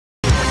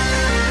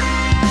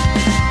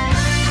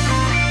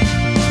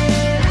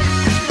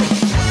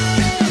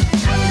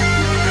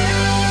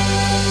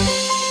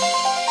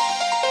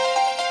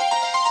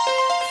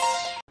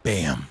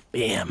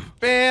Bam.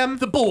 Bam.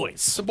 The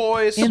boys. The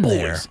boys. The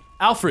boys.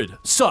 Alfred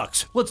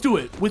sucks. Let's do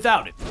it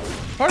without it.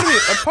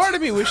 A part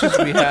of me wishes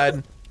we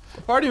had.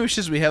 A part of me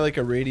wishes we had like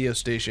a radio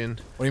station.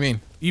 What do you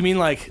mean? You mean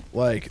like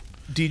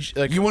DJ?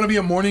 Like you want to be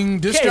a morning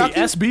disc jockey?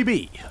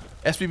 SBB.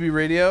 SBB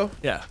radio.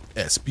 Yeah.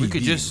 SBB. We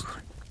could just.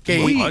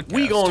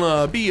 We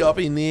gonna be up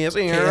in this.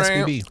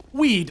 SBB.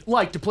 We'd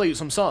like to play you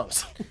some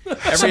songs.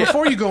 So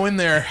before you go in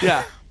there,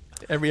 Yeah.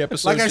 Every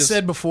episode. like I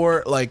said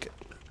before, like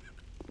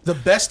the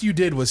best you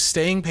did was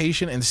staying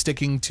patient and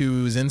sticking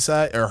to his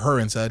inside or her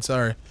inside.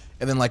 Sorry.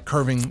 And then like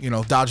curving,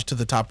 dodge to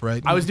the top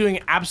right. I was doing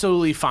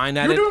absolutely fine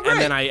at You were it,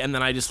 doing great. and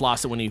then I just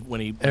lost it when he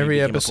Every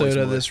became a episode poison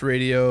of boy. this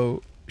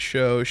radio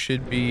show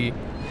should be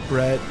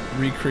Brett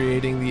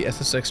recreating the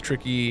SSX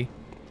Tricky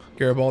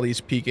Garibaldi's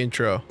Peak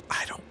intro.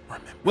 I don't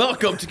remember.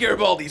 Welcome to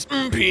Garibaldi's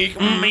Peak.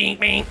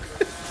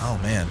 Oh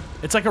man.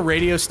 It's like a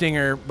radio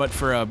stinger, but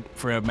for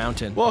a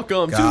mountain.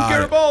 Welcome to Got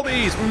it.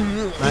 Garibaldi's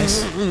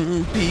Nice.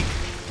 Peak.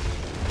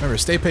 Remember,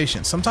 stay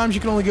patient. Sometimes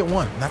you can only get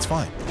one. And that's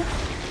fine.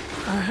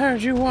 I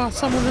heard you want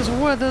some of this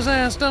Werther's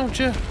ass, don't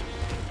you?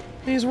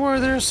 These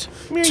Werthers.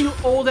 Come here, you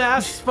old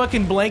ass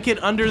fucking blanket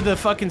under the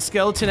fucking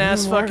skeleton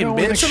ass We're fucking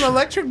going It's bitch. an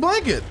electric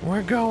blanket.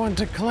 We're going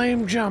to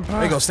claim jumper.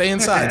 There you go. Stay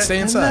inside. Stay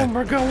And then inside.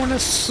 we're going to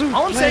soup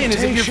All I'm saying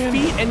is, if your plantation.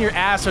 feet and your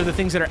ass are the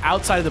things that are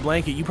outside of the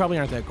blanket, you probably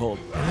aren't that cold.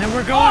 And then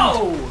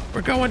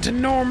we're going to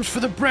Norm's for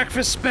the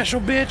breakfast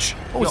special, bitch.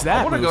 What was Yo, I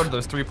that? want to move? go to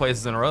those 3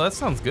 places in a row. That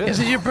sounds good. Is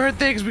it your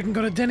birthday? Because we can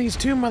go to Denny's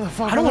too,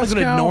 motherfucker. I don't want Let's to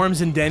go to go.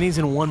 Norm's and Denny's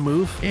in one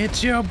move.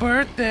 It's your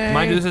birthday.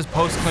 Mind you, this is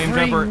post claim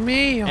Free jumper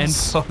meals.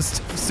 and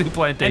post soup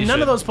plantation. And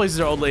none of those places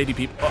are old lady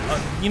people.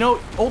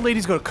 Old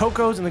ladies go to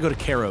Coco's and they go to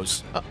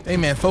Caro's. Hey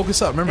man,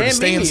 focus up. Remember to And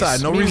stay Mimi's.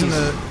 inside. No reason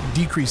Mimi's. to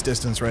decrease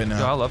distance right now.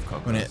 Yo, I love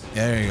Coco's. Yeah,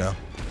 there you go.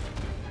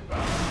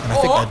 And I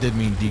think that did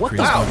mean decrease.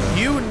 Wow, but,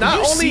 you Did not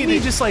you only see me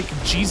did- just like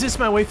Jesus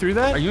my way through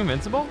that? Are you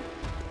invincible?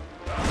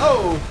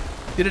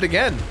 did it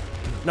again.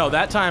 No,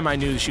 that time I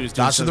knew she was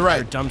doing Dodge to some the right.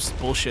 her dumb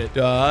bullshit.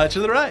 To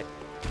the right.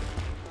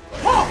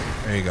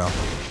 There you go.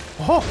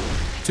 Oh,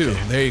 2.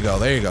 There you go.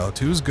 There you go.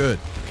 2's good.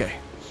 Okay.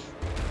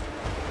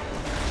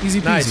 Easy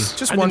peasy. Nice.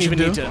 Just I one didn't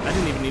should even do. need to. I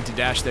didn't even need to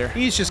dash there.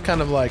 he's just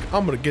kind of like,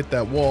 I'm gonna get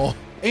that wall.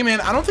 Hey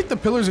man, I don't think the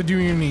pillars are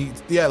doing any.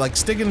 Yeah, like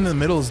sticking in the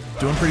middle is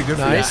doing pretty good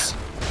Nice. for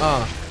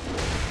you.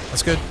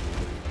 That's good.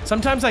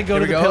 Sometimes I go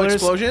Here to we the go, pillars.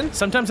 explosion.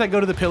 Sometimes I go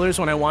to the pillars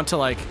when I want to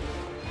like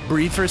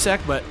breathe for a sec,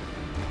 but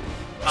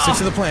Stick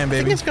to the plan, I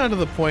think baby. it's gotten to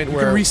the point You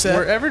where can reset.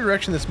 wherever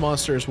direction this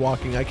monster is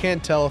walking, I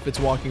can't tell if it's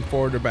walking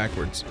forward or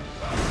backwards.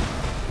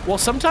 well,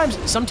 sometimes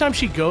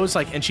she goes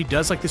like and she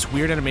does like this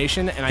weird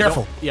animation, and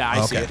Careful. I don't. Yeah,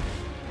 I see Okay. it.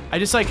 I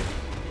just like.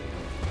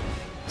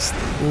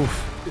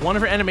 Oof. One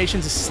of her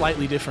animations is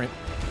slightly different,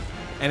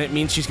 and it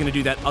means she's gonna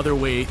do that other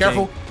way.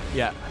 Careful. Thing.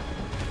 Yeah.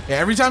 Yeah,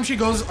 every time she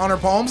goes on her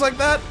palms like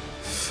that,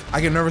 I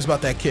get nervous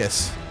about that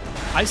kiss.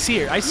 I see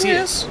her. I see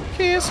Kiss,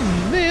 kiss,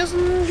 and this,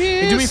 and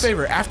Hey, do me a kiss.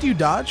 favor. After you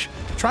dodge,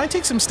 try and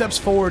take some steps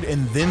forward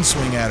and then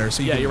swing at her.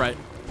 So it. you Yeah, can- you're right.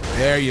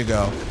 There you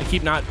go. I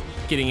keep not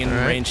getting in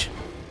right. range.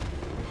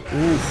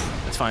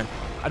 Oof. That's fine.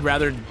 I'd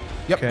rather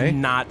Yep. Okay.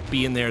 not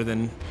be in there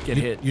than get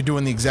hit. You're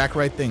doing the exact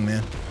right thing,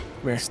 man.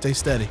 Come here. Stay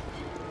steady.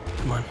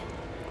 Come on.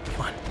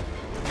 Come on.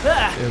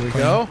 Ah! There we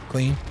Clean. go.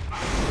 Clean.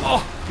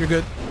 Oh. You're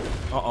good.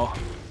 Uh-oh.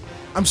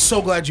 I'm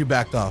so glad you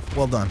backed off.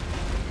 Well done.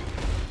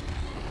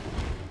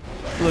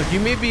 Look, you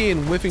may be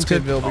in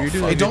Whiffingtonville, but you're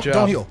doing Hey, a good job.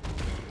 don't heal.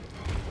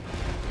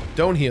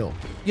 Don't heal.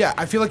 Yeah,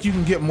 I feel like you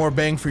can get more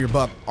bang for your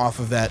buck off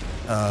of that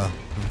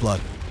blood.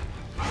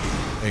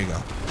 There you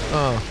go.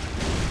 Oh.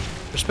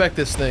 Respect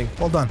this thing.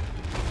 Well done.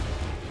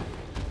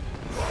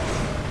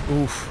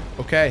 Oof.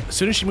 Okay. As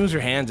soon as she moves her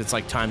hands, it's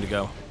like time to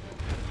go.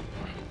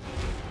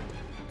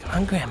 Come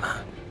on, Grandma.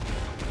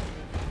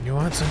 You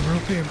want some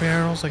root beer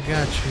barrels? I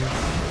got you.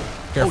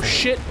 Careful. Oh,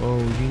 shit. Oh,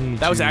 you need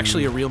That was to-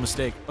 actually a real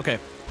mistake. Okay.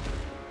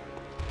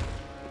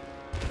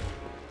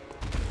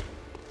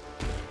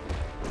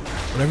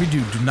 Whatever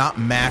you do not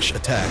mash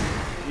attack.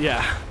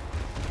 Yeah.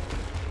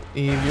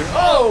 Eve, you're-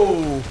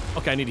 Oh!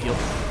 Okay, I need to heal.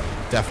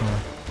 Definitely.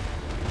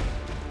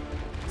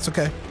 It's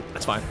okay.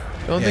 That's fine.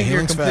 Don't Yeah, think you're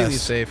healing's completely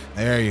fast. safe.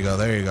 There you go.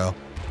 There you go.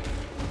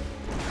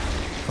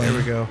 There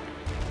we go.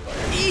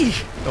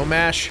 Eesh. Don't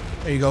mash.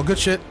 There you go. Good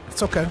shit.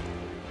 It's okay.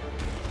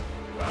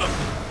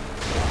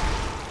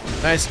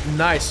 Nice,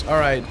 nice. All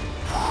right.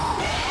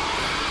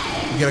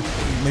 You get a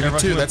maybe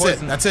Everyone's 2. doing That's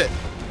poison. it. That's it.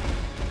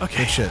 Okay.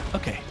 Good shit.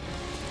 Okay.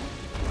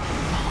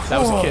 That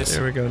was a kiss.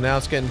 There we go. Now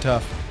it's getting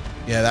tough.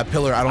 Yeah, that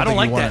pillar. I don't I don't think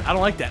like you want that. I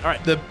don't like that. All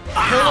right. The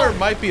pillar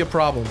might be a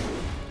problem.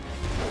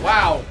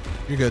 Wow. it.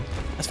 You're good.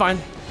 That's fine.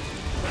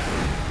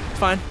 It's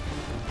fine.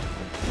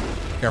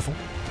 Careful.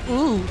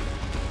 Ooh.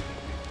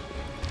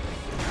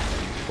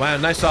 Wow,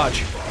 nice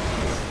dodge.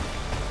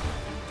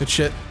 Good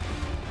shit.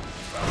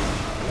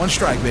 One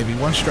strike, baby.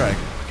 One strike.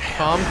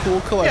 Calm, cool,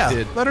 Yeah.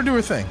 collected. Let her do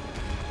her thing.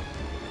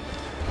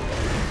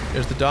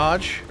 There's the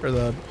dodge, or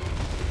the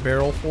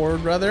barrel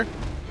forward, rather.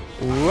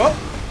 Whoop.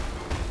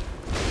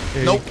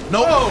 There Nope. you-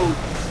 Nope. Whoa.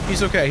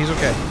 He's okay, he's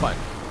okay. Fine.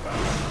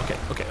 Okay.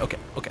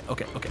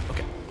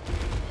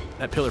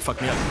 That pillar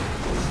fucked me up.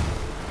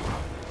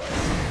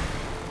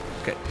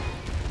 Okay.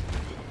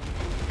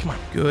 Come on.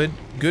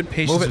 Good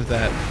patience Move it. with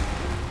that.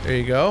 There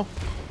you go.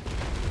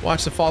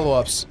 Watch the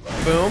follow-ups.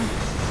 Boom.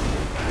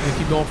 Gonna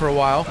keep going for a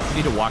while.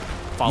 Need to walk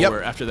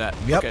follower after that.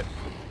 Yep. Okay.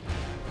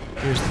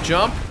 Here's the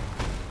jump.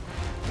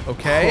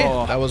 Okay,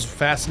 Oh. that was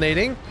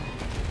fascinating.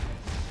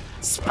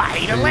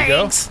 Spider There you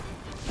go. legs.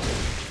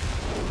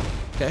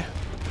 Okay.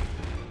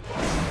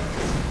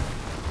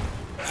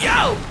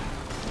 Yo!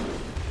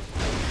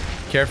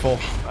 Careful.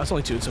 That's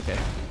only 2. It's okay.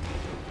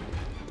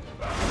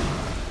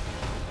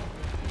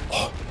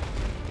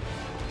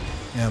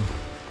 Yeah.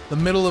 The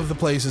middle of the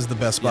place is the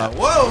best spot. Yeah.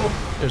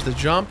 Whoa! There's the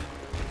jump.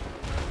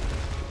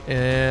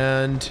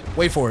 And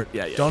Wait for it.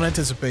 Yeah. Don't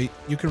anticipate.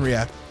 You can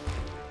react.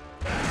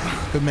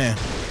 Good man.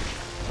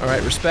 all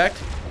right, respect.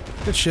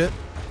 Good shit.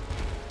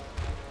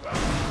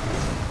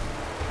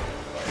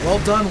 Well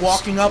done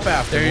walking up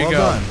after. There you well go.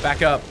 done.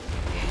 Back up.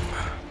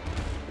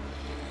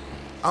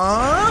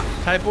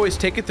 Type boys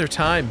take it their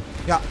time.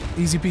 Yeah,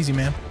 easy peasy,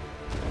 man.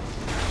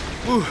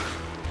 Ooh.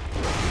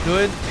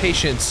 Good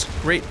patience.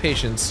 Great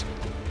patience.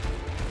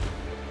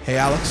 Hey,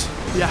 Alex,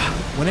 Yeah.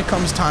 when it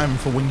comes time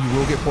for when you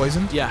will get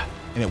poisoned, Yeah.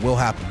 and it will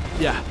happen,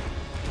 Yeah.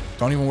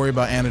 don't even worry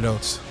about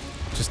antidotes.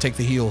 Just take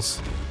the heals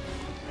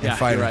and Yeah.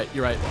 fight You're her. right.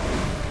 You're right.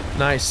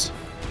 Nice.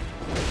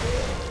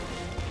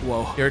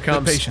 Whoa. Here it Good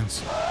comes.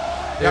 patience.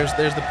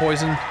 There's the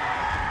poison.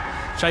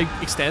 Should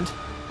I extend?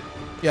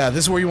 Yeah,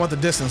 this is where you want the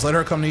distance. Let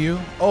her come to you.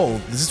 Oh,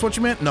 is this what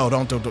you meant? No,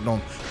 don't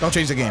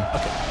change the game.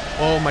 Okay.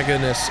 Oh my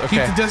goodness. Keep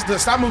Okay. the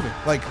distance. Stop moving.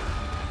 Like,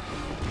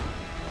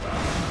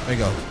 there you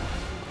go.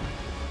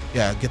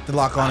 Yeah, get the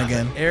lock on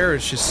again. Air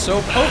is just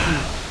so potent.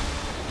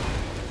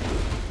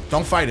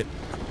 Don't fight it.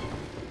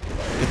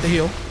 Get the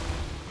heal.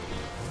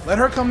 Let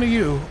her come to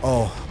you.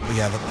 Oh, but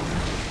yeah.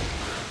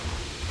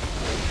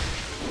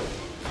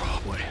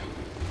 Oh boy.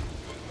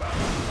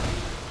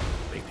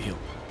 Big deal.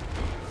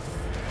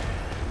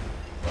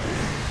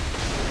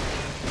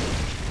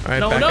 All right,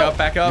 No, back no. up,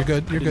 back up. You're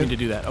good. You're Didn't mean to good.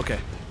 do that. Okay.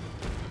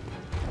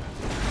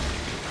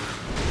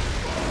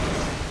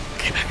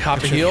 Okay, back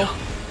up. Heal.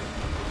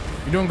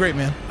 You're doing great,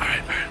 man. All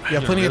right. You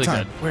have plenty of Really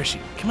time. good. Where is she?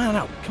 Come on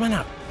out. Come on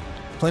out.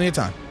 Plenty of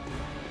time.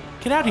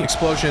 Get out here.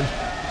 Explosion.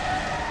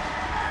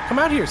 Come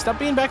out here. Stop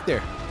being back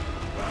there.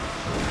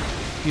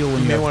 Heal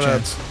when you may have a wanna-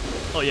 chance.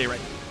 Oh yeah, you're right.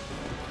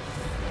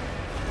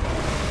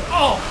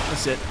 Oh,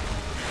 that's it.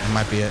 That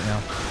might be it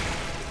now.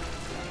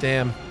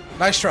 Damn.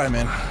 Nice try,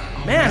 man.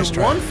 Man, Nice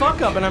try. one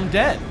fuck up and I'm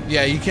dead.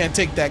 Yeah, you can't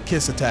take that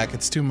kiss attack.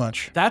 It's too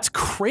much. That's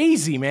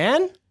crazy,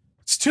 man.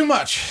 It's too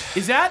much.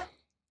 Is that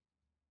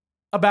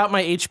about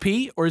my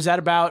HP or is that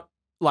about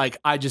like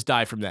I just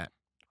die from that?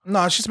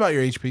 No, it's just about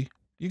your HP.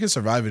 You can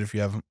survive it if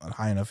you have a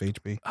high enough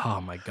HP.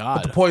 Oh my But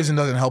god. the poison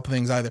doesn't help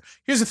things either.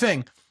 Here's the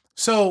thing.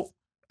 So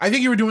I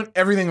think you were doing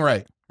everything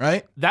right,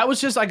 right? That was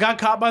just I got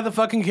caught by the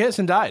fucking kiss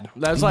and died.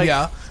 That was like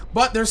yeah,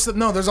 but there's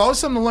always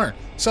something to learn.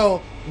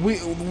 So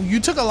you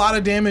took a lot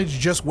of damage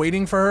just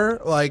waiting for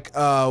her, like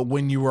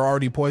when you were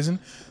already poisoned.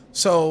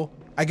 So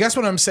I guess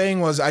what I'm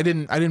saying was I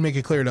didn't make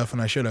it clear enough,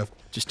 and I should have.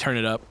 just turn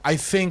it up. I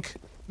think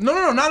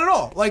no, not at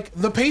all. Like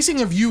the pacing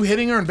of you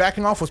hitting her and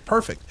backing off was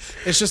perfect.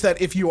 It's just that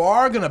if you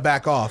are gonna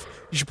back off,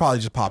 you should probably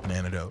just pop an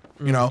antidote,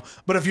 you know.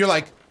 But if you're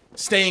like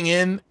staying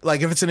in,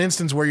 like if it's an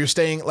instance where you're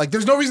staying, like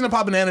there's no reason to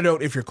pop an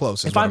antidote if you're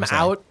close. If I'm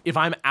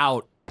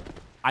out,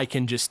 I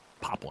can just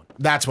pop one.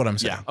 That's what I'm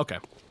saying. Yeah, okay.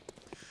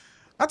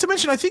 Not to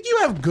mention, I think you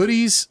have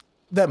goodies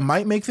that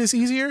might make this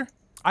easier.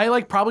 I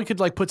like probably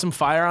could like put some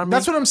fire on me.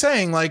 That's what I'm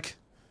saying. Like,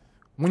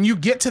 when you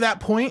get to that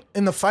point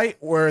in the fight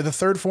where the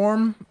third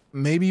form,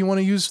 maybe you want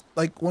to use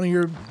like one of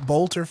your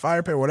bolt or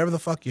fire pit or whatever the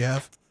fuck you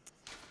have.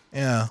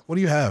 Yeah. What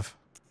do you have?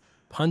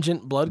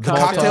 Pungent blood The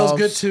cocktail. cocktail's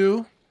good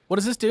too. What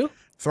does this do?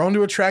 Thrown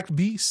to attract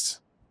beasts.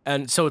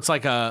 And so it's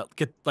like a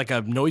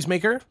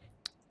noisemaker.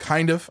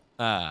 Kind of.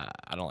 I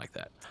don't like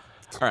that.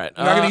 All right.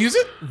 You're not gonna use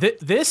it?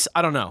 This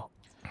I don't know.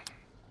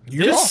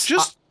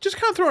 Just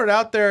kind of throw it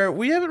out there.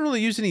 We haven't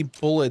really used any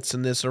bullets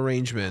in this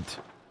arrangement.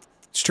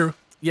 It's true.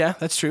 Yeah,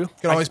 that's true. You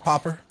can always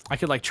pop her. I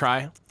could like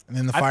try. And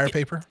then the fire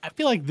paper. I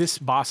feel like this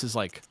boss is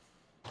like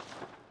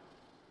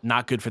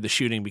not good for the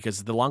shooting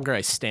because the longer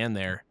I stand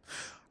there.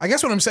 I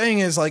guess what I'm saying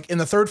is like in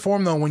the third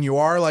form though, when you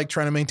are like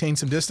trying to maintain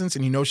some distance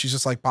and you know she's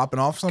just like popping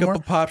off somewhere.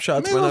 Couple pop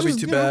shots maybe might we'll not be just,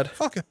 too you know, bad.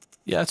 fuck it.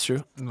 Yeah, that's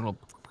true.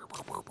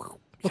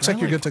 Looks like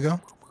you're good to go.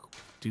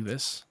 Do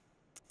this.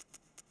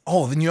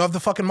 Oh, then you have the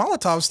fucking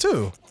Molotovs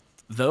too.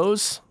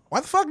 Those. Why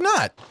the fuck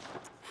not?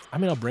 I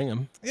mean, I'll bring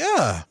them.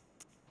 Yeah.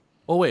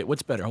 Oh wait,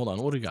 what's better? Hold on.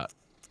 What do we got?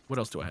 What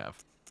else do I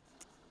have?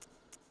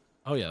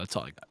 Oh yeah, that's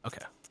all I got.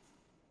 Okay.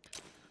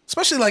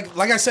 Especially like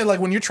I said,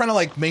 like when you're trying to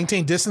like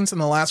maintain distance in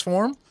the last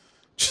form,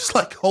 just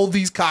like hold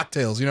these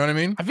cocktails. You know what I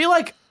mean? I feel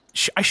like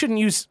I shouldn't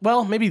use,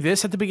 well, maybe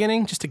this at the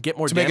beginning just to get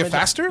more damage. make it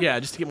faster? Yeah,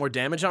 just to get more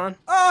damage on.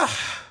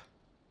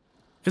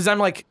 Because I'm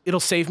like, it'll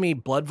save me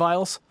blood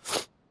vials.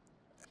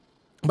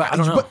 But I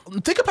don't know.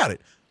 But think about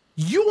it.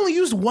 You only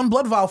used one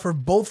blood vial for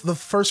both the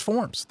first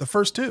forms, the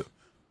first two.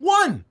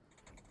 One.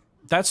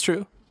 That's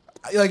true.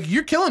 Like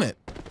you're killing it.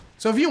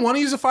 So if you want to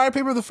use a fire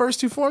paper the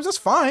first 2 forms, that's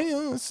fine. You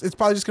know, it's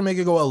probably just gonna make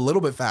it go a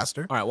little bit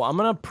faster. All right, well, I'm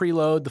gonna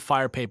preload the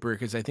fire paper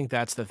because I think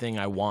that's the thing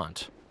I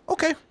want.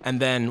 Okay. And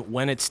then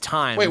when it's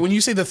time. Wait, when you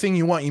say the thing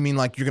you want, you mean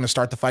like you're gonna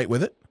start the fight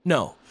with it?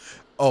 No.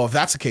 Oh, if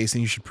that's the case,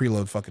 then you should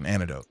preload fucking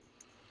antidote.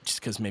 Just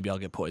because maybe I'll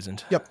get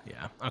poisoned. Yep.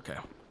 Yeah. Okay.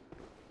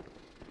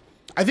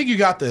 I think you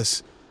got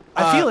this.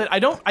 I feel it. I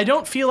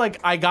don't feel like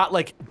I got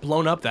like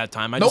blown up that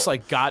time. I just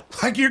like got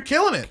like you're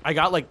killing it. I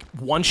got like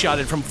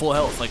one-shotted from full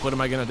health. Like what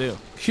am I gonna do?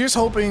 Here's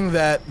hoping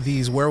that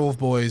these werewolf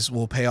boys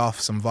will pay off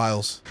some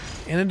vials.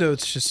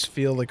 Antidotes just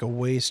feel like a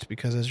waste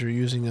because as you're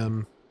using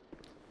them,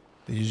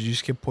 you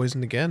just get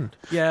poisoned again.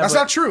 Yeah, that's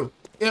not true.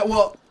 Yeah,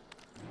 well,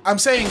 I'm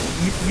saying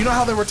you know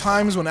how there were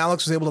times when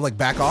Alex was able to like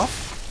back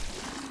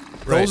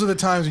off. Right. Those are the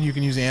times when you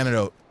can use the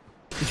antidote.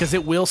 Because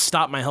it will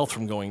stop my health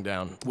from going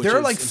down. There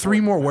are like 3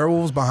 more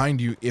werewolves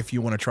behind you if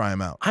you want to try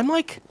them out. I'm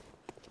like,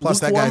 plus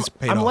that guy's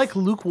paid off. I'm like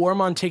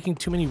lukewarm on taking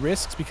too many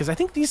risks because I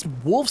think these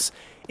wolves,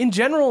 in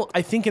general,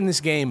 I think in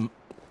this game,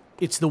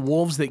 it's the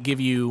wolves that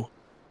give you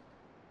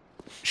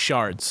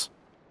shards.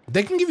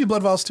 They can give you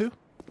blood vials too.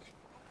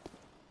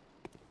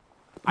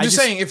 I'm just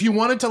saying, if you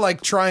wanted to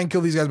like try and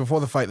kill these guys before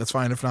the fight, that's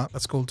fine. If not,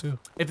 that's cool too.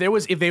 If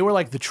they were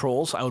like the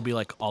trolls, I would be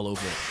like all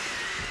over it.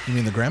 You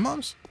mean the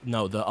grandmoms?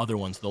 No, the other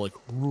ones. They're like,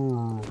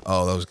 oh,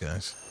 those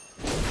guys.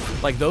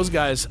 Like those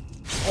guys.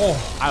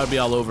 Oh, I would be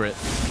all over it.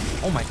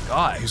 Oh my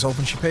god. He's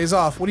hoping she pays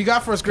off. What do you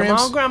got for us, Grams? Come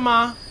on,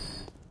 Grandma.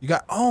 You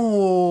got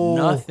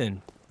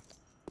Nothing.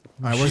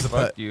 All right, where's the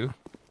pet? You.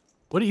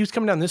 What? He was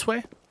coming down this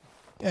way.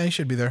 Yeah, he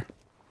should be there.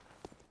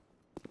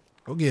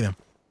 Go get him.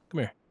 Come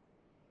here.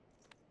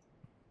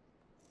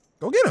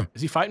 Go get him.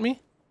 Is he fighting me?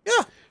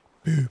 Yeah.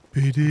 I'm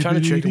trying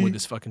to trick him with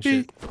this fucking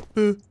shit.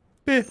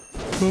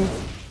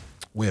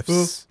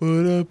 Whiffs.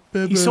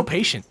 He's so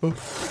patient. You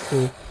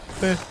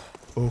can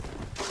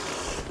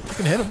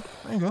hit him.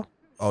 There you go.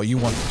 Oh, you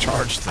want the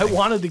charge thing. I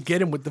wanted to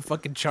get him with the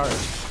fucking charge.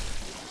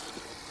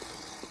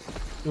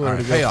 You wanted All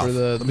right, to pay go off. for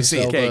the Let me see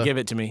it. Zelda. Okay, give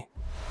it to me.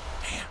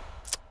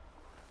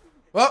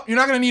 Well, you're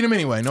not going to need him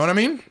anyway. Know what I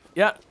mean?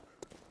 Yeah.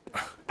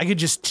 I could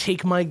just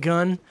take my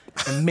gun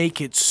and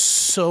make it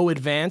so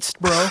advanced,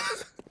 bro.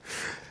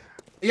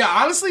 Yeah,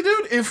 honestly,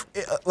 dude, if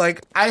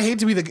like I hate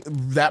to be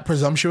that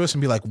presumptuous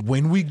and be like,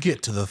 when we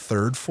get to the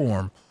 3rd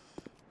form,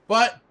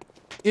 but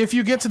if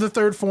you get to the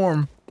 3rd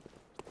form,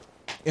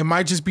 it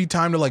might just be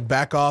time to like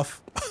back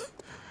off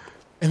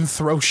and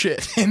throw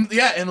shit and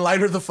and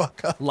lighter the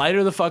fuck up.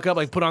 Lighter the fuck up,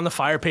 like put on the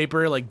fire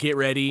paper, like get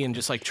ready and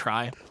just like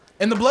try.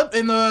 And the blood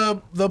and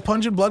the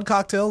pungent blood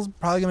cocktail's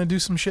probably gonna do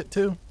some shit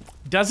too.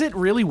 Does it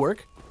really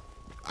work?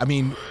 I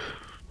mean,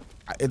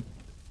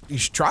 you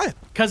should try it.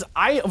 Because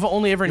I have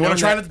only ever known. You want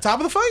to try it that, at the top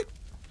of the fight?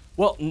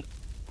 Well,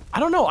 I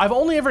don't know. I've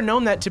only ever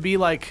known that to be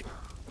like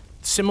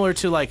similar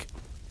to like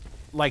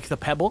the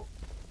pebble,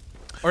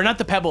 or not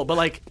the pebble, but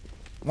like.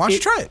 Why don't you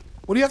try it?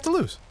 What do you have to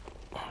lose?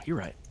 Oh, you're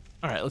right.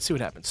 All right, let's see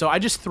what happens. So I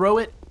just throw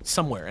it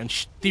somewhere, and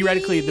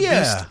theoretically,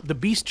 the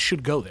beast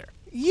should go there.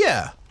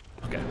 Yeah.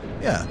 Okay.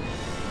 Yeah.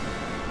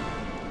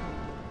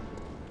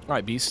 All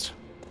right, beast.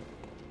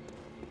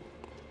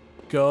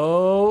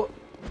 Go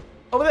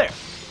over there.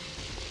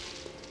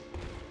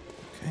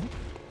 Okay.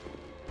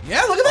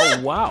 Yeah, look at that.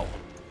 Oh wow.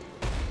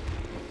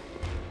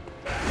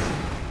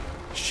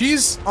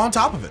 She's on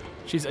top of it.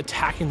 She's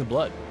attacking the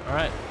blood. All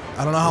right.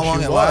 I don't know how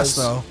long it lasts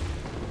though.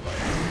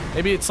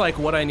 Maybe it's like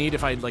what I need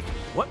if I like.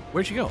 What?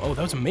 Where'd she go? Oh,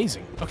 that was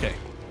amazing. Okay.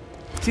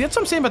 See, that's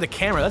what I'm saying about the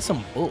camera. That's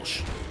some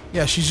bullshit.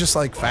 Yeah, she's just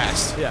like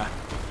fast. Yeah.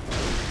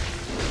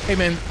 Hey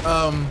man,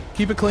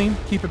 keep it clean,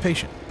 keep it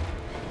patient.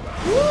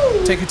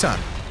 Woo! Take your time.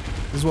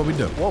 This is what we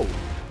do. Whoa.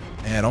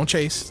 Yeah, don't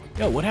chase.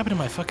 Yo, what happened to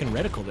my fucking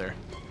reticle there?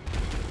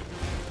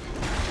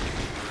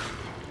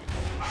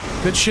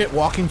 Good shit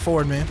walking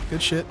forward, man.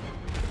 Good shit.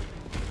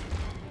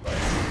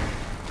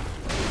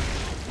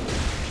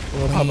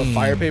 We'll have a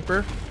fire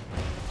paper.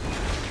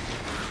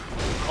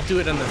 I'll do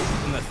it in the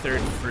 3rd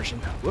version.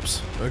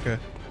 Whoops. Okay.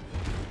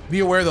 Be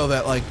aware though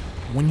that like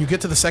when you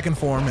get to the 2nd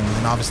form and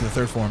then obviously the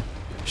 3rd form,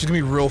 she's gonna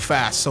be real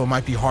fast, so it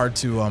might be hard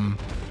to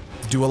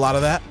do a lot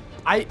of that.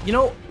 You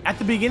know, at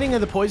the beginning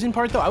of the poison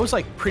part though, I was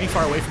like pretty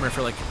far away from her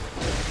for like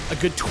a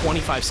good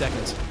 25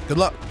 seconds. Good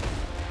luck.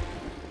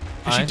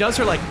 She does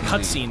her like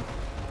cutscene,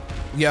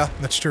 Yeah,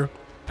 that's true.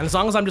 and as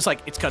long as I'm just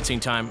like it's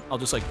cutscene time, I'll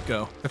just like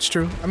go. That's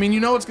true. I mean,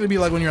 you know it's gonna be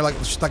like when you're like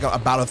just like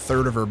about a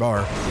 1/3 of her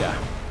bar. Yeah.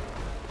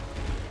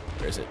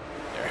 Where is it?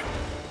 There.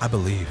 I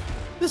believe.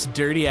 This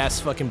dirty ass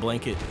fucking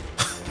blanket.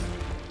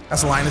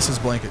 That's Linus's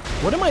blanket.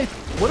 What am I?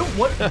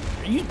 What?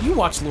 You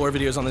watch lore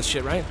videos on this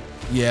shit, right?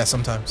 Yeah,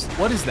 sometimes.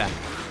 What is that?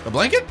 The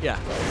blanket? Yeah.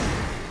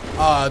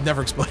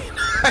 Never explained.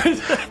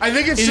 I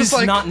think it's It just is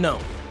like not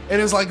known. it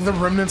is like the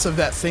remnants of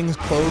that thing's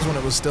clothes when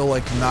it was still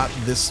like not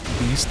this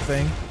beast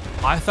thing.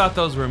 I thought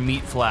those were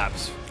meat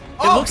flaps.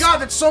 Oh looks- god,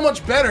 that's so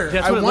much better.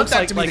 That's I what it want looks that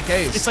like. to be the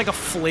case. It's like a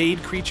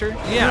flayed creature.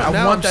 Yeah. I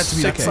Now want I'm that to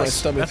be the sick to my case.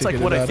 stomach That's like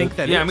thinking what I about think it.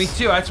 that Yeah, is. me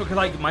too. That's what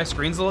like my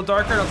screen's a little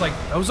darker. I was like,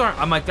 those aren't.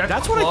 I'm like,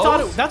 That's what I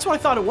thought. That's what I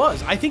thought it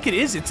was. I think it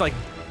is. It's like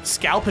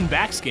scalp and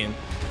back skin.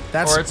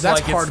 That's Or it's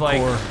that's like it's hardcore.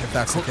 like if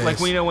that's the case. like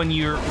when you know when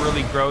you're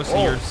really gross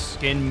and your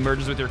skin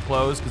merges with your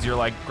clothes because you're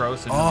like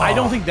gross and I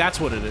don't think that's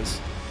what it is.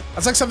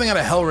 That's like something out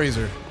of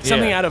Hellraiser.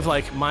 Something Yeah. out of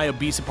like My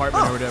Obese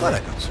Apartment or Oh, whatever.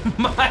 that goes.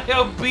 my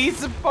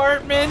obese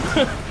apartment.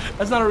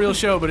 That's not a real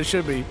show, but it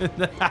should be.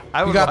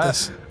 I You would got watch-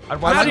 this. I'd I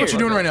watch like it. what you're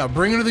doing right now.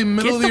 Bring it to the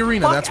middle Get of the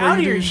arena. fuck That's where out you're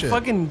of doing here, shit.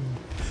 Fucking.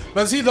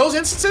 But see, those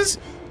instances,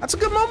 that's a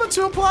good moment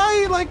to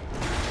apply, like,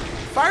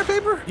 fire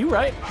paper. You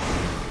right.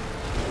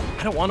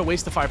 I don't want to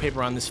waste the fire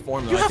paper on this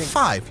form though. You I have think,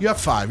 5. You have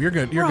 5. You're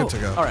good. You're good to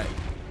go. All right.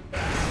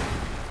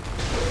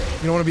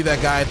 You don't want to be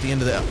that guy at the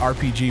end of the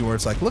RPG where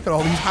it's like, look at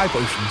all these high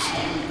potions.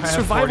 I have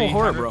Survival 40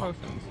 horror, hundred bro.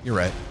 potions. You're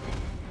right.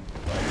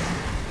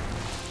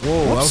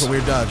 Whoa, that was a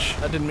weird dodge.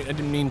 I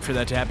didn't mean for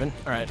that to happen.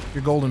 All right.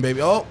 You're golden,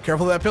 baby. Oh,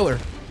 careful of that pillar.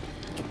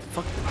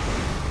 Fuck.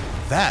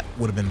 That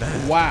would have been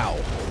bad. Wow.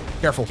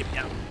 Careful.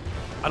 Yeah.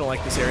 I don't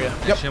like this area.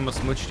 Yep. She almost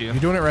smooched you. You're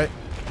doing it right.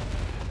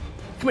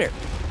 Come here.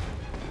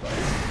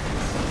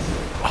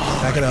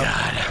 Back it up.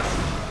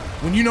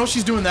 When you know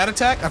she's doing that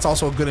attack, that's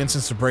also a good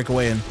instance to break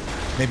away and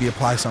maybe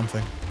apply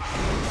something.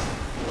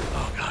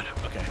 Oh god.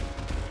 Okay.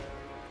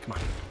 Come on.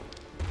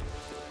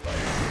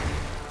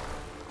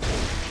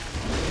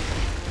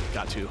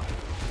 Got to.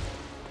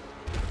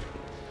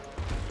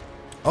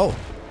 Oh.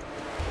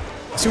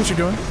 I see what you're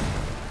doing.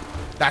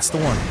 That's the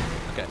one.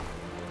 Okay.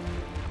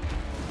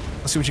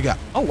 Let's see what you got.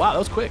 Oh wow, that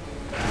was quick.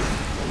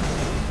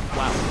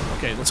 Wow.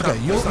 Okay. Let's It's okay.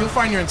 not, You'll let's,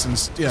 find your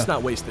instance. Yeah. let's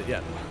not waste it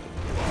yet.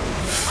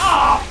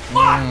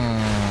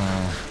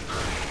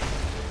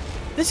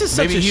 This is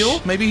such Maybe a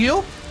heal. Maybe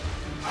heal.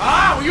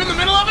 Ah, were you in the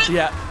middle of it?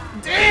 Yeah.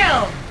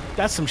 Damn.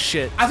 That's some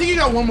shit. I think you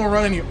got one more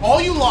run in you.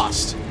 All you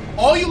lost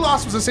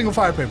was a single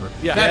fire paper.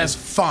 Yeah. That Yeah. is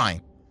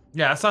fine.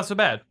 Yeah, that's not so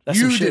bad. That's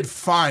You some shit. did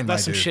fine, my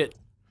That's some dude. shit.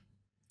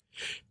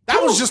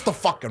 That was just the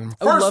fucking would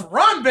first love-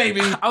 run,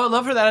 baby. I would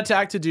love for that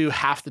attack to do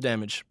half the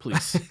damage,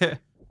 please.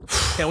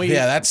 Can we?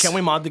 Yeah, that's- Can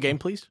we mod the game,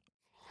 please?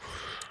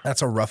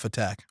 That's a rough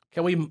attack.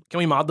 Can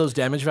we mod those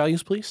damage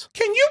values, please?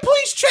 Can you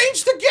please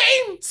change the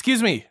game?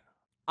 Excuse me.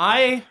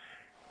 I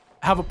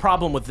have a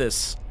problem with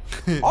this.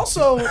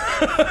 Also,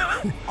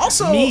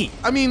 Me.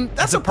 I mean,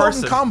 that's As a a potent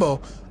person.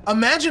 combo.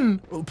 Imagine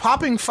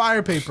popping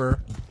fire paper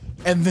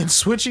and then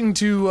switching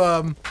to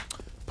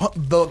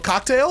the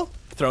cocktail,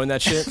 Throwing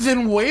that shit.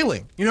 then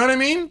wailing. You know what I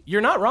mean?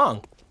 You're not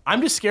wrong.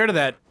 I'm just scared of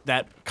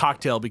that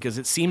cocktail because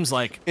it seems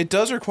like It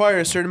does require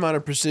a certain amount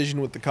of precision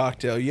with the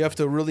cocktail. You have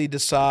to really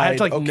decide, I have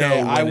to, like, know okay,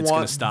 when I it's gonna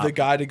want stop. the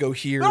guy to go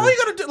here. All you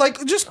gotta do,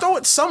 like, just throw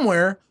it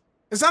somewhere.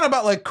 It's not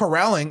about like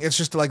corralling. It's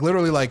just like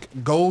literally like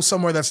go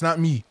somewhere that's not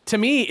me. to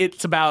me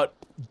it's about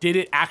did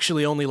it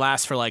actually only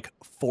last for like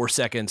 4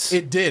 seconds?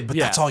 It did, but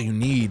Yeah. that's all you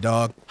need,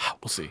 dog.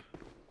 We'll see.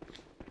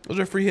 Those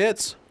are free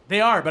hits.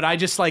 They are, but I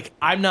just like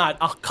I'm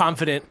not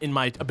confident in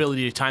my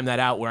ability to time that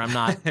out where I'm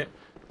not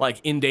like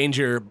in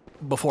danger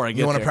before I get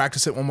You want to there.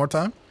 practice it one more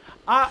time?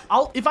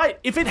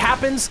 If it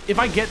happens, if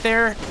I get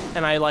there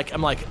and I'm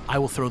like I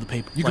will throw the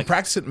paper. You like, can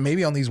practice it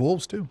maybe on these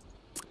wolves too.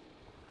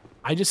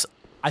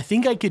 I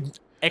think I could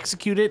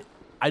execute it.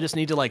 I just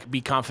need to like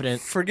be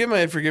confident. Forgive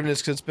my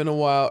forgiveness because it's been a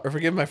while, or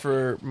forgive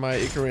my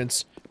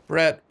ignorance.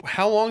 Brett,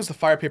 how long does the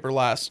fire paper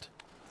last?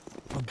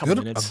 A couple A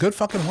minutes. good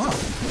fucking while.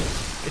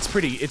 It's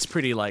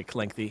pretty like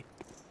lengthy.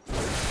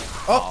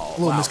 Oh, a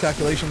little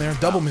miscalculation there.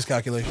 Double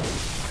miscalculation.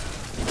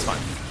 It's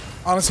fine.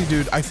 Honestly,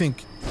 dude, I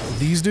think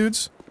these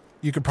dudes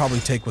you could probably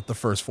take with the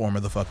first form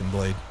of the fucking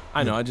blade.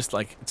 I know. I just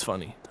like it's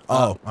funny.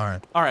 Oh, all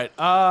right. All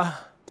right.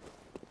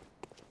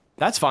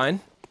 That's fine.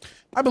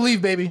 I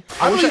believe, baby.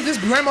 I believe this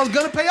grandma's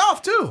gonna pay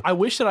off too. I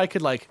wish that I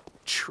could like.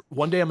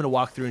 One day I'm gonna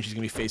walk through and she's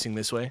gonna be facing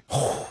this way.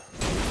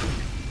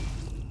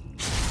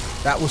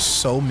 That was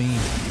so mean.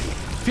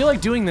 I feel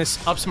like doing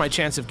this ups my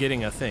chance of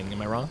getting a thing.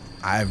 Am I wrong?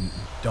 I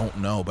don't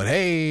know, but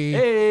hey,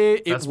 Hey,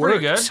 it That's worked.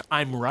 pretty good.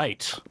 I'm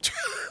right.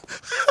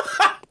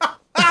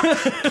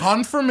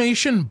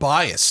 confirmation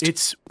biased.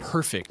 It's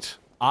perfect.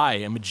 I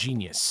am a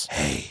genius.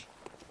 Hey,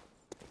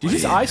 Did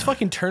his eyes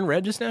fucking turn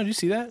red just now? Did you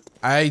see that?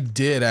 I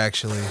did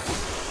actually.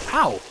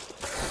 How?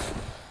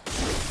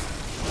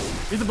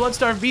 You're the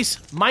blood-starved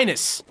beast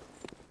minus.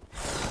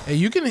 Hey,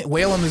 you can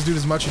wail on this dude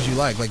as much as you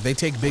like. Like they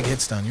take big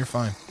hits down. You're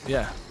fine.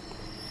 Yeah.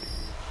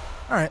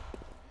 All right.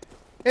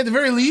 At the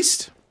very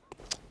least,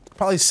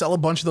 probably sell a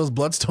bunch of those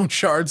bloodstone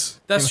shards.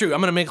 That's true. I'm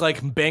gonna make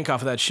like bank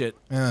off of that shit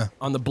Yeah.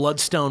 on the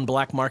Bloodstone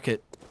black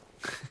market.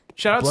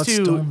 Shoutouts to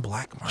Bloodstone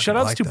black market. I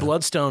shoutouts like to that.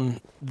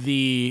 Bloodstone,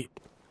 the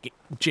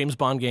James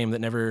Bond game that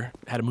never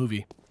had a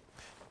movie.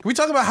 Can we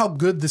talk about how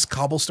good this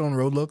cobblestone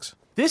road looks?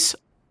 This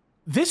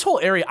whole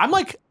area, I'm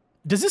like,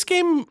 does this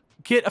game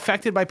get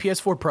affected by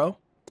PS4 Pro?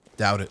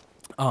 Doubt it.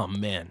 Oh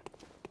man,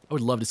 I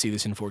would love to see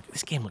this in 4K.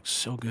 This game looks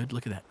so good.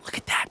 Look at that. Look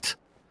at that.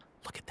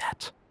 Look at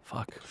that.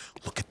 Fuck.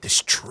 Look at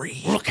this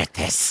tree. Look at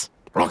this.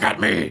 Look at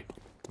me.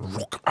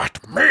 Look at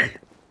me.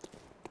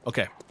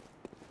 Okay.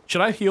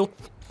 Should I heal?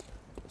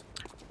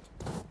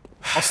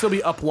 I'll still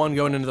be up 1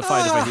 going into the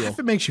fight if I heal. If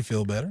it makes you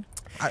feel better.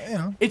 You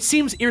know. It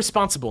seems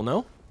irresponsible,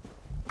 no?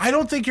 I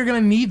don't think you're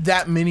gonna need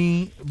that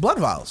many blood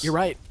vials. You're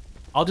right.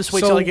 I'll just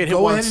wait So till I get hit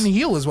go once. ahead and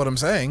heal is what I'm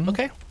saying.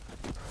 Okay.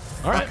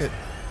 All right. Fuck it.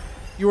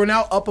 You are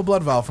now up a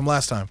blood vial from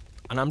last time.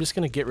 And I'm just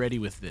gonna get ready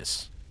with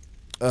this.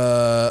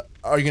 Are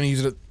you gonna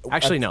use it?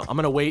 Actually, no. I'm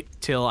gonna wait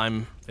till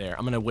I'm there.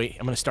 I'm gonna wait.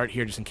 I'm gonna start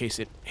here just in case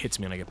it hits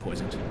me and I get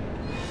poisoned.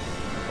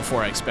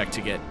 Before I expect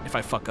to get, if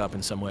I fuck up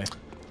in some way.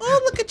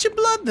 Oh, look at your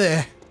blood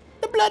there.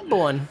 The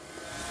Bloodborne.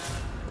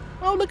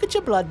 Oh, look at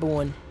your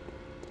Bloodborne.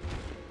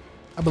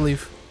 I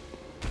believe.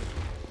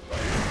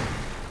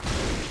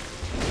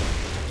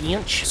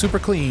 Inch. Super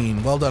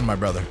clean. Well done, my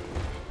brother.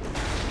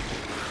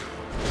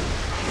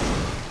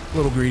 A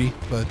little greedy,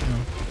 but you know.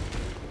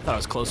 I thought I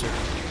was closer.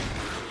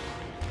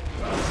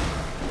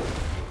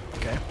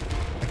 Okay.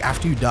 Like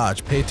after you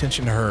dodge, pay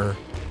attention to her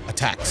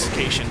attacks.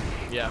 Location.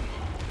 Yeah.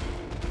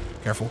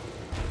 Careful.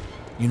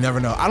 You never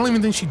know. I don't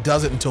even think she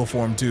does it until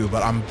Form 2,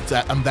 but I'm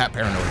that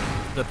paranoid.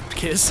 The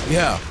kiss.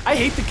 Yeah. I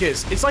hate the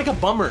kiss. It's like a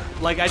bummer.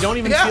 Like I don't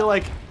even feel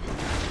like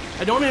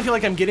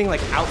I'm getting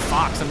like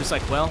outfoxed. I'm just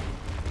like, well,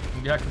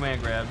 You got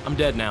command grab. I'm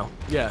dead now.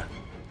 Yeah.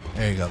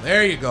 There you go.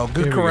 There you go. Good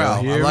Here we go.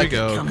 corral. Here I like we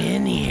go. it. Come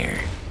in here.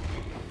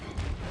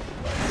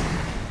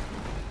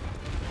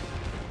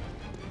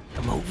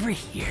 Come over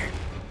here.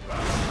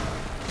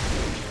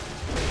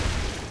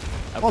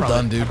 Well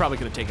done, dude. I probably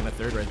could have taken a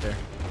third right there.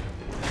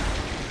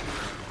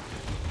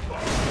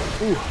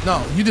 Ooh,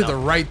 no, you did the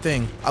right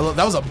thing.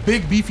 That was a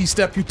big beefy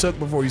step you took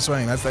before you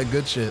swang. That's that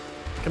good shit.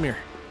 Come here.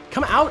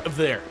 Come out of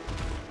there.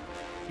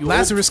 You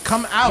Lazarus,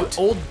 come out.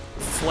 You old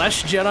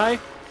flesh Jedi.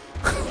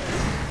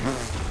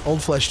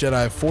 Old Flesh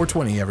Jedi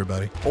 420,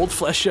 everybody. Old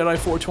flesh Jedi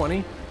 420.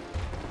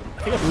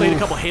 I think I played a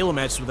couple Halo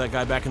matches with that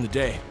guy back in the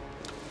day.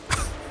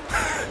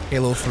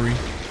 Halo 3.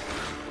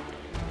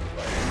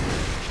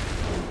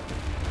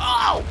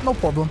 Oh! No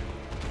problem.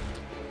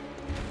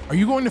 Are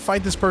you going to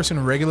fight this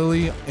person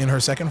regularly in her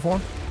second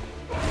form?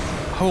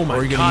 Oh my Or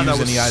are you god, gonna that use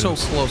was any so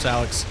items? close,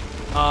 Alex.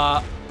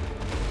 I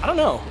don't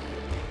know.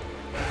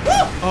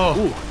 Oh,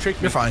 Ooh, tricked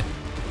me. You're fine.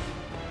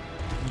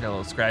 You got a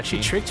little scratchy.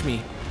 She tricked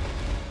me.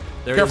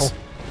 There Careful. it is.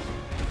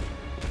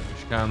 Here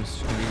she comes.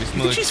 She's gonna give you a You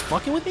think smooch. she's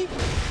fucking with me?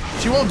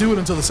 She won't do it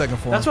until the second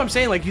form. That's what I'm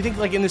saying. Like, you think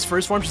like in this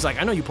first form, she's like,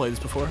 I know you played this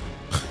before.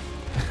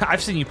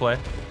 I've seen you play.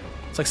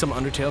 It's like some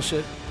Undertale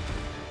shit.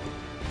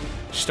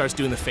 She starts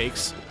doing the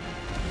fakes.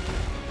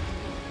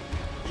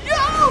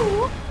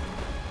 Yo!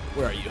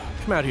 Where are you?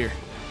 Come out here,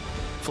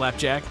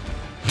 Flapjack.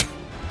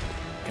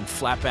 And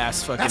flap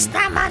ass fucking. That's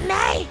not my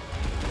name.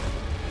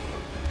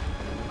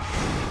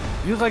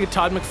 You look like a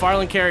Todd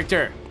McFarlane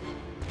character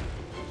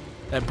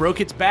that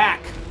broke its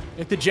back.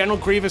 Like the General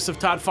Grievous of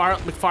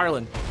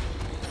McFarlane.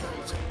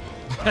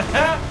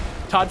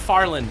 Todd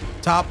Farland.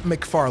 Top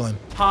McFarlane.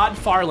 Todd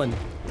Farland.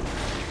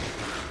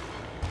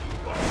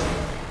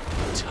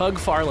 Tug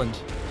Farland.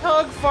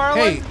 Tug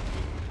Farland. Hey,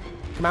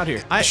 Come out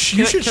here.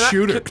 you should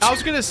shoot her. I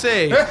was gonna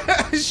say,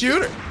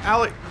 Shoot her.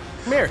 Alex,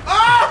 Come here.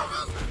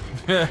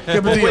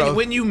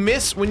 when you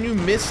miss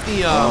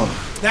the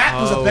That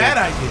was a bad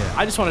idea.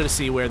 I just wanted to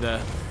see where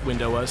the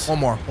window was. One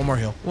more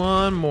heal.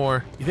 one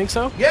more. You think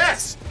so?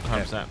 Yes.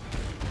 100%.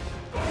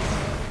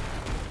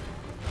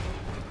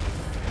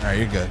 All right,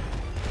 you're good.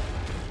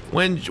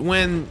 When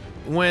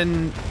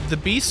the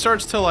beast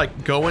starts to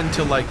like go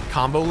into like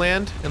combo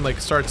land and like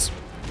starts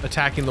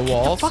attacking the Get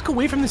walls. the fuck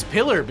away from this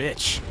pillar,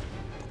 bitch.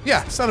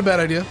 Yeah, it's not a bad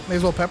idea. May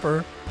as well pepper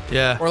her.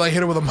 Yeah. Or like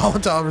hit her with a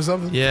Molotov or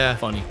something. Yeah.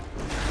 Funny.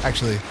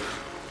 Actually.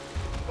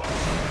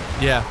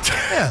 Yeah.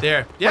 Yeah.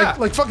 There. Yeah.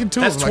 Like fucking two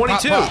That's of them.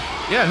 Like, 22. pop,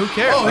 pop. Yeah. Who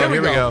cares? Oh, here we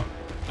we go.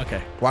 go.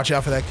 Okay. Watch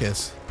out for that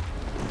kiss.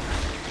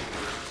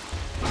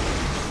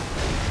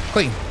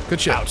 Clean. Good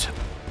shit. Out.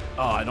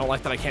 Oh, I don't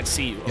like that I can't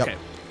see you. Yep. Okay.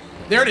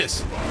 There it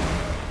is.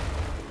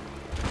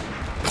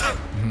 A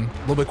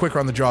little bit quicker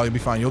on the draw, you'll be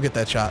fine. You'll get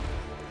that shot.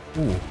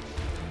 Ooh.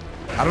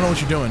 I don't know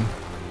what you're doing.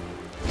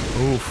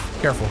 Oof.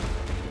 Careful.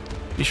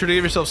 Be sure to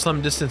give yourself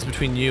some distance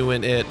between you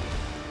and it.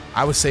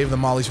 I would save the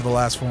mollies for the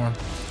last form.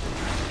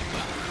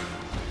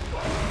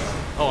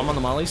 Oh, I'm on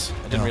the mollies?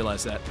 I didn't No.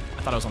 realize that.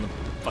 I thought I was on the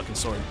fucking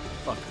sword.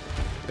 Fuck.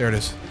 There it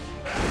is.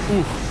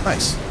 Oof.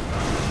 Nice.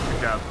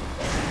 Good job.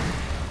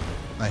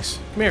 Nice.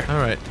 Come here. All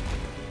right.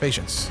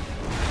 Patience.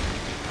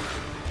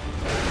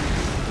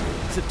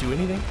 Does it do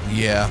anything?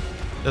 Yeah.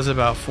 Does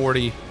about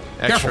 40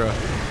 extra.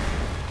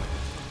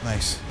 Careful.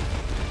 Nice.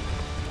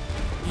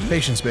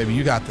 Patience, baby.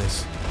 You got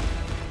this.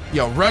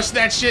 Yo, rush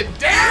that shit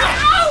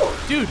down!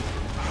 Dude.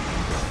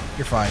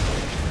 You're fine.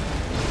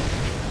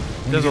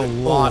 Does a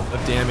lot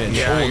of damage.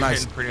 Yeah, Oh, you're nice.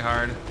 hitting pretty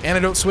hard.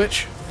 Antidote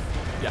switch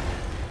Yeah.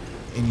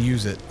 and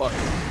use it Fuck.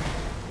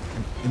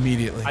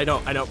 immediately. I know.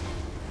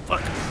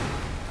 Fuck.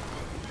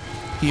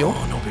 Heal.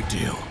 Oh, no big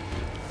deal.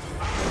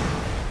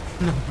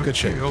 Good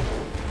shit.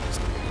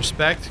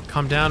 Respect.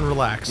 Calm down.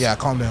 Relax. Yeah,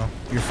 calm down.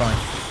 You're fine.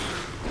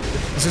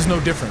 This is no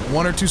different.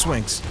 One or two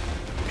swings.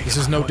 This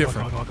is no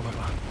different. Come on.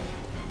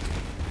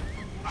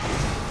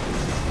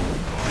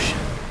 Oh,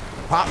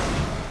 shit. Pop.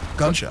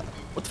 Gunshot.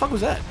 What the fuck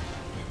was that?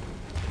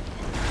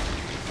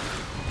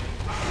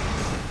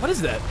 What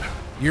is that?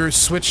 You're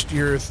switched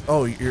your...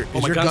 Oh, is my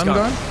your gun's gun gone.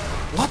 gone?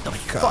 What the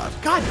fuck?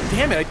 God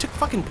damn it. I took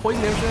fucking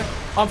poison damage there.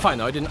 Oh, I'm fine,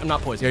 though. I'm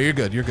not poisoned. Yeah, you're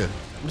good. You're good.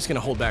 I'm just gonna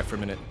hold back for a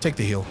minute. Take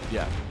the heal.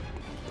 Yeah.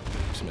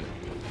 Just a minute.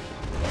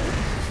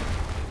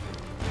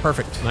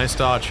 Perfect. Nice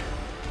dodge.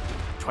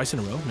 Twice in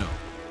a row? No.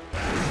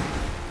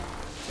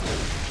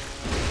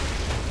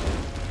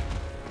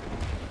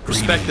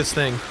 Respect this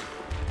thing.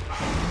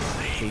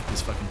 I hate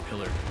this fucking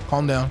pillar.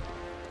 Calm down.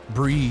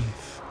 Breathe.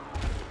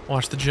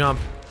 Watch the jump.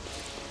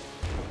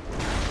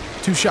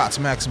 2 shots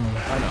maximum.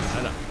 I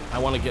know. I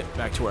want to get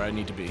back to where I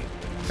need to be.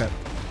 Okay.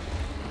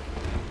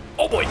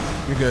 Oh boy!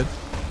 You're good.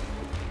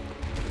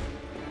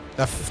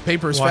 That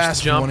paper is Watch the fast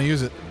if you jump. want to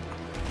use it.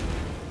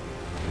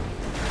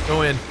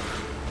 Go in.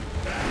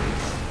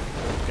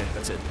 Okay,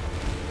 that's it.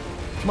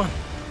 Come on.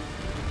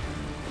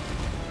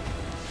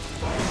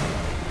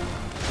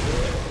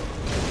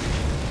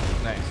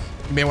 Nice.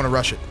 You may want to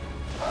rush it.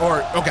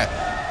 Or, okay.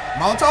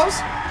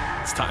 Molotovs?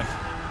 It's time.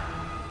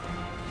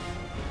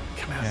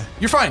 Come out. Yeah.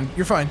 You're fine.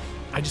 You're fine.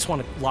 I just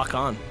want to lock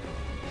on.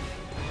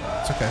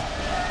 It's okay.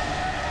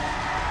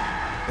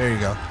 There you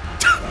go.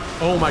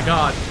 Oh my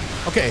god.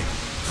 Okay.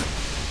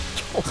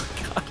 Oh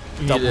god.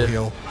 Double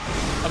heal.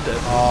 I'm dead.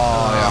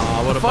 Oh,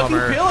 yeah. What a Fucking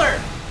bummer. pillar!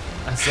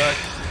 That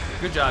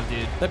sucked. Good job,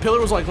 dude. That pillar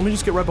was like, let me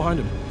just get right behind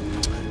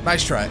him.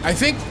 Nice try. I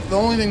think the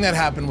only thing that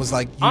happened was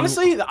like.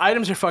 Honestly, the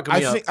items are fucking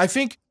me up. I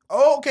think.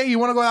 Oh, okay. You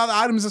want to go out the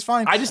items? That's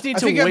fine. I just need I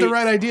to think you have the wait.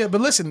 right idea.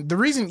 But listen, the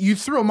reason you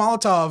threw a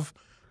Molotov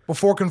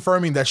before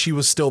confirming that she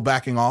was still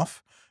backing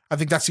off, I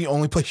think that's the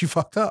only place you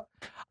fucked up.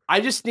 I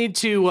just need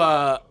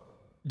to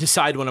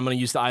decide when I'm going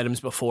to use the items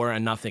before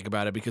and not think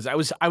about it because I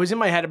was in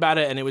my head about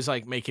it and it was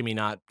like making me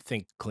not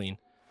think clean.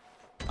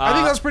 I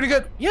think that's pretty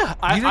good. Yeah,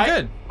 You did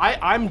good.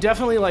 I'm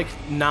definitely like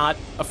not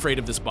afraid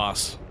of this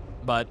boss,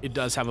 but it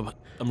does have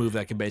a move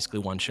that can basically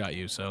one-shot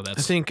you. So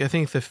that's. I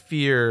think the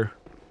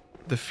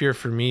fear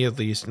for me at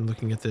least in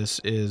looking at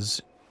this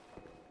is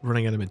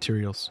running out of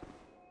materials.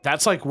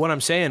 That's like what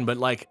I'm saying, but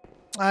like.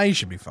 You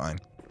should be fine.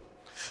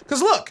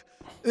 Because look,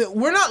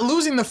 we're not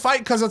losing the fight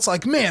because it's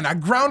like, man, I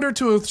ground her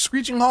to a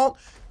screeching halt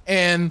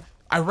and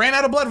I ran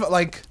out of blood.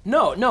 Like,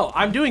 No,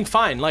 I'm doing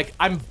fine. Like,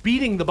 I'm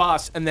beating the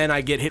boss and then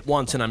I get hit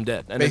once and I'm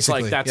dead. And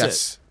basically, it's like,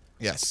 that's it.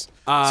 Yes.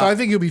 So I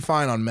think you'll be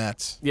fine on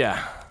Mets.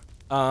 Yeah.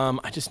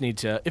 I just need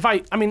to, if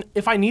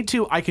I need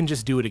to, I can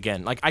just do it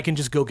again. Like, I can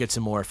just go get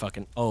some more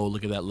fucking, oh,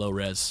 look at that low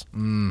res.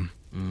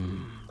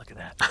 Look at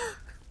that.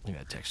 Look at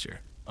that texture.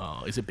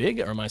 Oh, is it big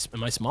or am I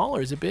small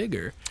or is it big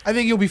or? I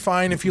think you'll be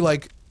fine if you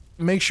like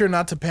make sure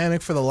not to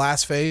panic for the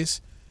last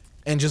phase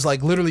and just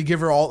like literally give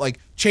her all like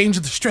change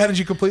the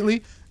strategy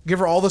completely. Give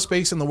her all the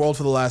space in the world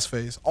for the last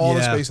phase. All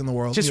the space in the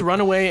world. Just run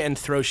away and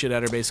throw shit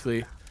at her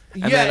basically.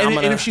 And yeah, then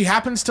and if she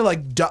happens to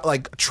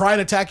like try and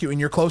attack you and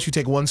you're close, you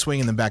take one swing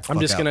and then back the fuck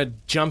I'm just out. gonna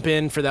jump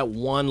in for that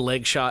one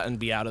leg shot and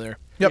be out of there.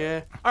 Yep.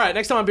 Yeah. All right,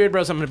 next time on Beard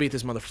Bros, I'm gonna beat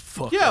this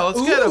motherfucker. Yeah, let's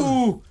get him.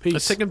 Ooh, Peace.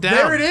 Let's take him down.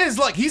 there it is.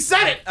 Look, he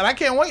said it, and I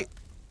can't wait.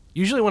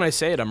 Usually when I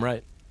say it, I'm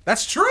right.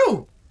 That's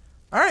true.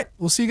 All right,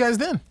 we'll see you guys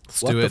then.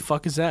 Let's What do the it.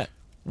 fuck is that?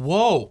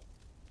 Whoa.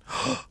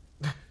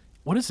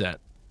 What is that?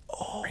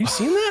 Are you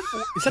seeing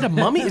that? Is that a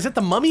mummy? Is that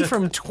the mummy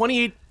from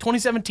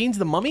 2017's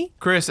The Mummy?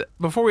 Chris,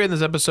 before we end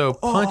this episode,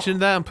 punch into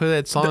that and play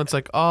that song. It's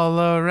like all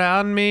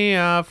around me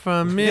are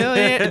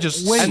familiar. It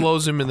just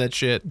slows him in that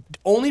shit.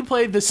 Only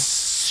played the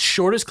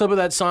shortest clip of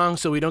that song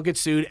so we don't get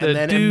sued, and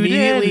then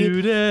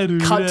immediately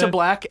cut to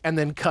black, and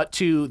then cut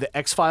to the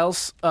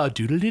X-Files, and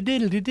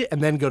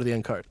then go to the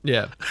end card.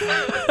 Yeah.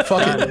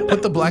 Fuck it.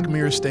 Put the Black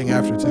Mirror sting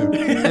after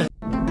too.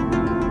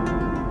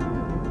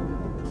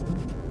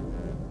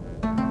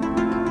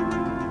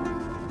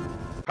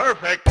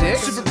 Perfect. Dick.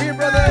 Super Beer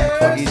Brother.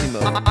 Fuck easy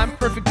mode. I'm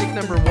perfect dick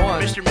number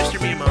one. Mr.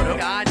 Miyamoto.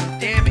 God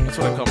damn it. That's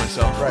what I call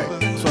myself. Right.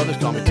 That's what others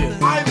call me too.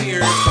 I'm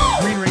here.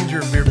 Green Ranger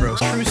of Beard Bros.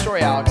 True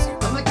story, Alex.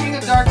 I'm the king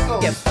of Dark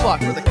Souls. Get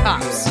fucked with the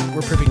cops.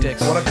 We're perfect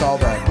dicks. What a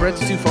callback.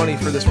 Brett's too funny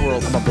for this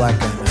world. I'm a black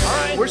guy. All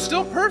right. We're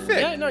still perfect.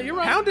 Yeah, no, you're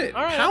right. Pound it.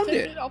 All right, Pound I'll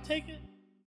take it. I'll take it.